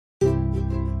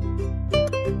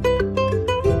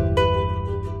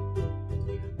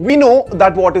We know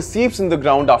that water seeps in the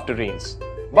ground after rains,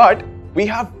 but we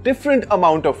have different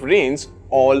amount of rains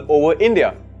all over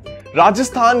India.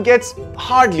 Rajasthan gets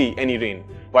hardly any rain,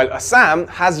 while Assam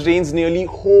has rains nearly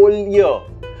whole year.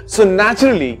 So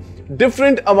naturally,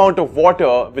 different amount of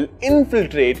water will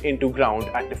infiltrate into ground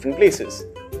at different places.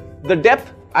 The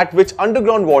depth at which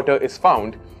underground water is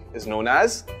found is known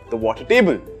as the water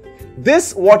table.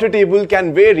 This water table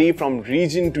can vary from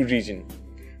region to region,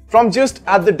 from just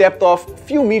at the depth of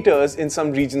few meters in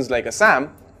some regions like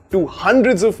Assam to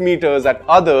hundreds of meters at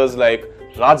others like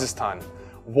Rajasthan.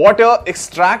 Water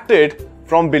extracted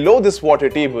from below this water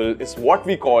table is what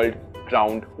we called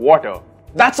groundwater.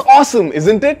 That's awesome,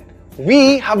 isn't it?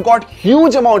 We have got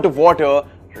huge amount of water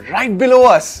right below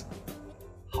us.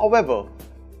 However,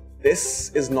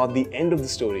 this is not the end of the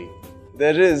story.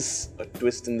 There is a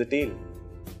twist in the tale.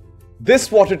 This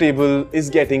water table is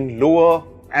getting lower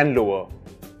and lower,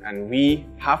 and we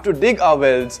have to dig our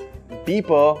wells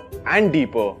deeper and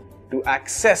deeper to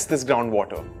access this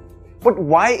groundwater. But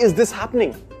why is this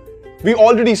happening? We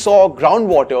already saw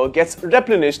groundwater gets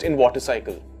replenished in water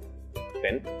cycle.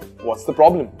 Then what's the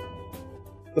problem?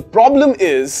 The problem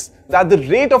is that the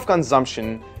rate of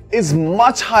consumption is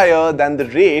much higher than the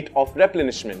rate of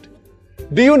replenishment.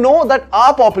 Do you know that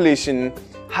our population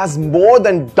has more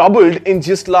than doubled in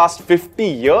just last 50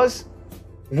 years?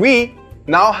 We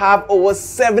now have over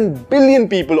 7 billion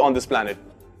people on this planet.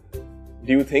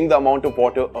 Do you think the amount of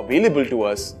water available to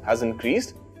us has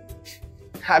increased?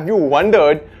 Have you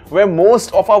wondered where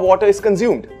most of our water is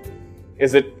consumed?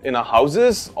 Is it in our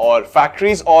houses or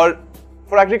factories or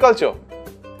for agriculture?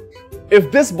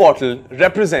 If this bottle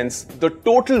represents the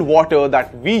total water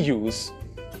that we use,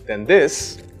 then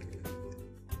this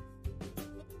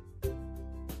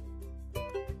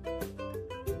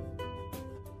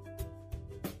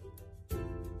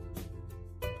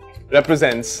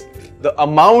represents the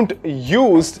amount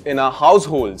used in our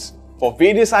households for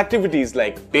various activities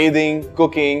like bathing,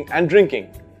 cooking and drinking.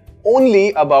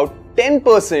 Only about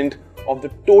 10% of the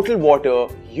total water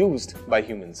used by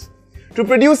humans. To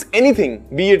produce anything,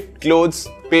 be it clothes,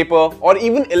 paper or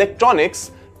even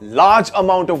electronics, large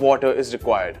amount of water is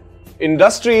required.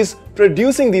 Industries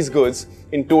producing these goods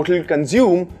in total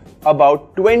consume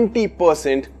about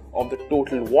 20% of the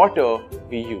total water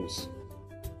we use.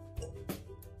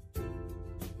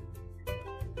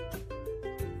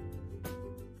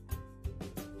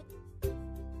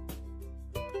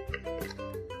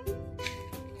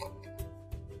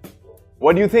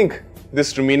 What do you think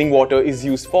this remaining water is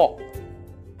used for?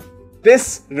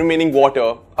 This remaining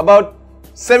water, about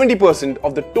 70%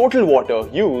 of the total water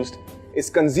used,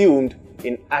 is consumed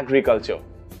in agriculture,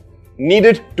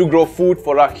 needed to grow food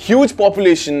for a huge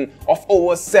population of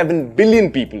over 7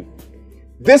 billion people.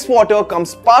 This water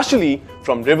comes partially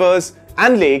from rivers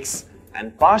and lakes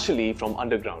and partially from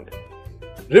underground.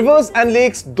 Rivers and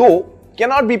lakes, though,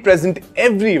 cannot be present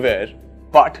everywhere,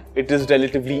 but it is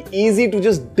relatively easy to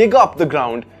just dig up the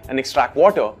ground and extract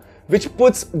water, which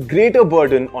puts greater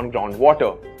burden on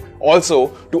groundwater. Also,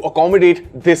 to accommodate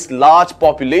this large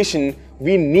population,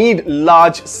 we need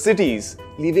large cities,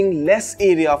 leaving less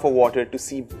area for water to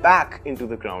seep back into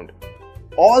the ground.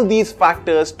 All these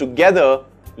factors together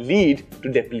lead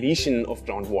to depletion of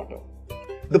groundwater.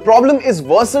 The problem is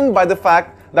worsened by the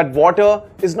fact that water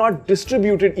is not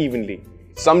distributed evenly.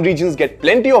 Some regions get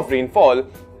plenty of rainfall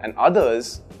and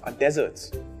others are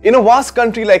deserts. In a vast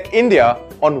country like India,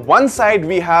 on one side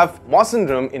we have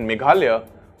Mawsynram in Meghalaya,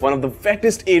 one of the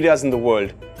wettest areas in the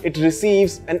world. It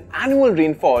receives an annual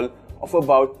rainfall of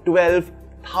about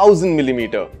 12,000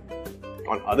 millimeter.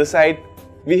 On other side,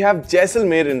 we have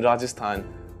Jaisalmer in Rajasthan,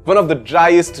 one of the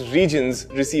driest regions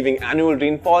receiving annual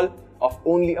rainfall of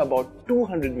only about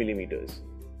 200 millimeters.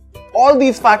 All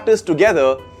these factors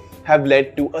together have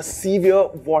led to a severe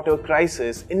water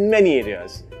crisis in many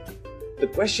areas. The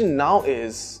question now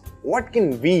is, what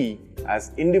can we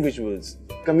as individuals,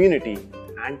 community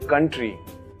and country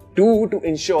do to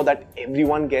ensure that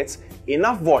everyone gets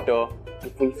enough water to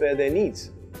fulfill their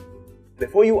needs?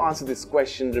 Before you answer this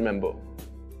question, remember,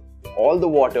 all the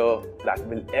water that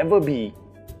will ever be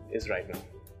is right now.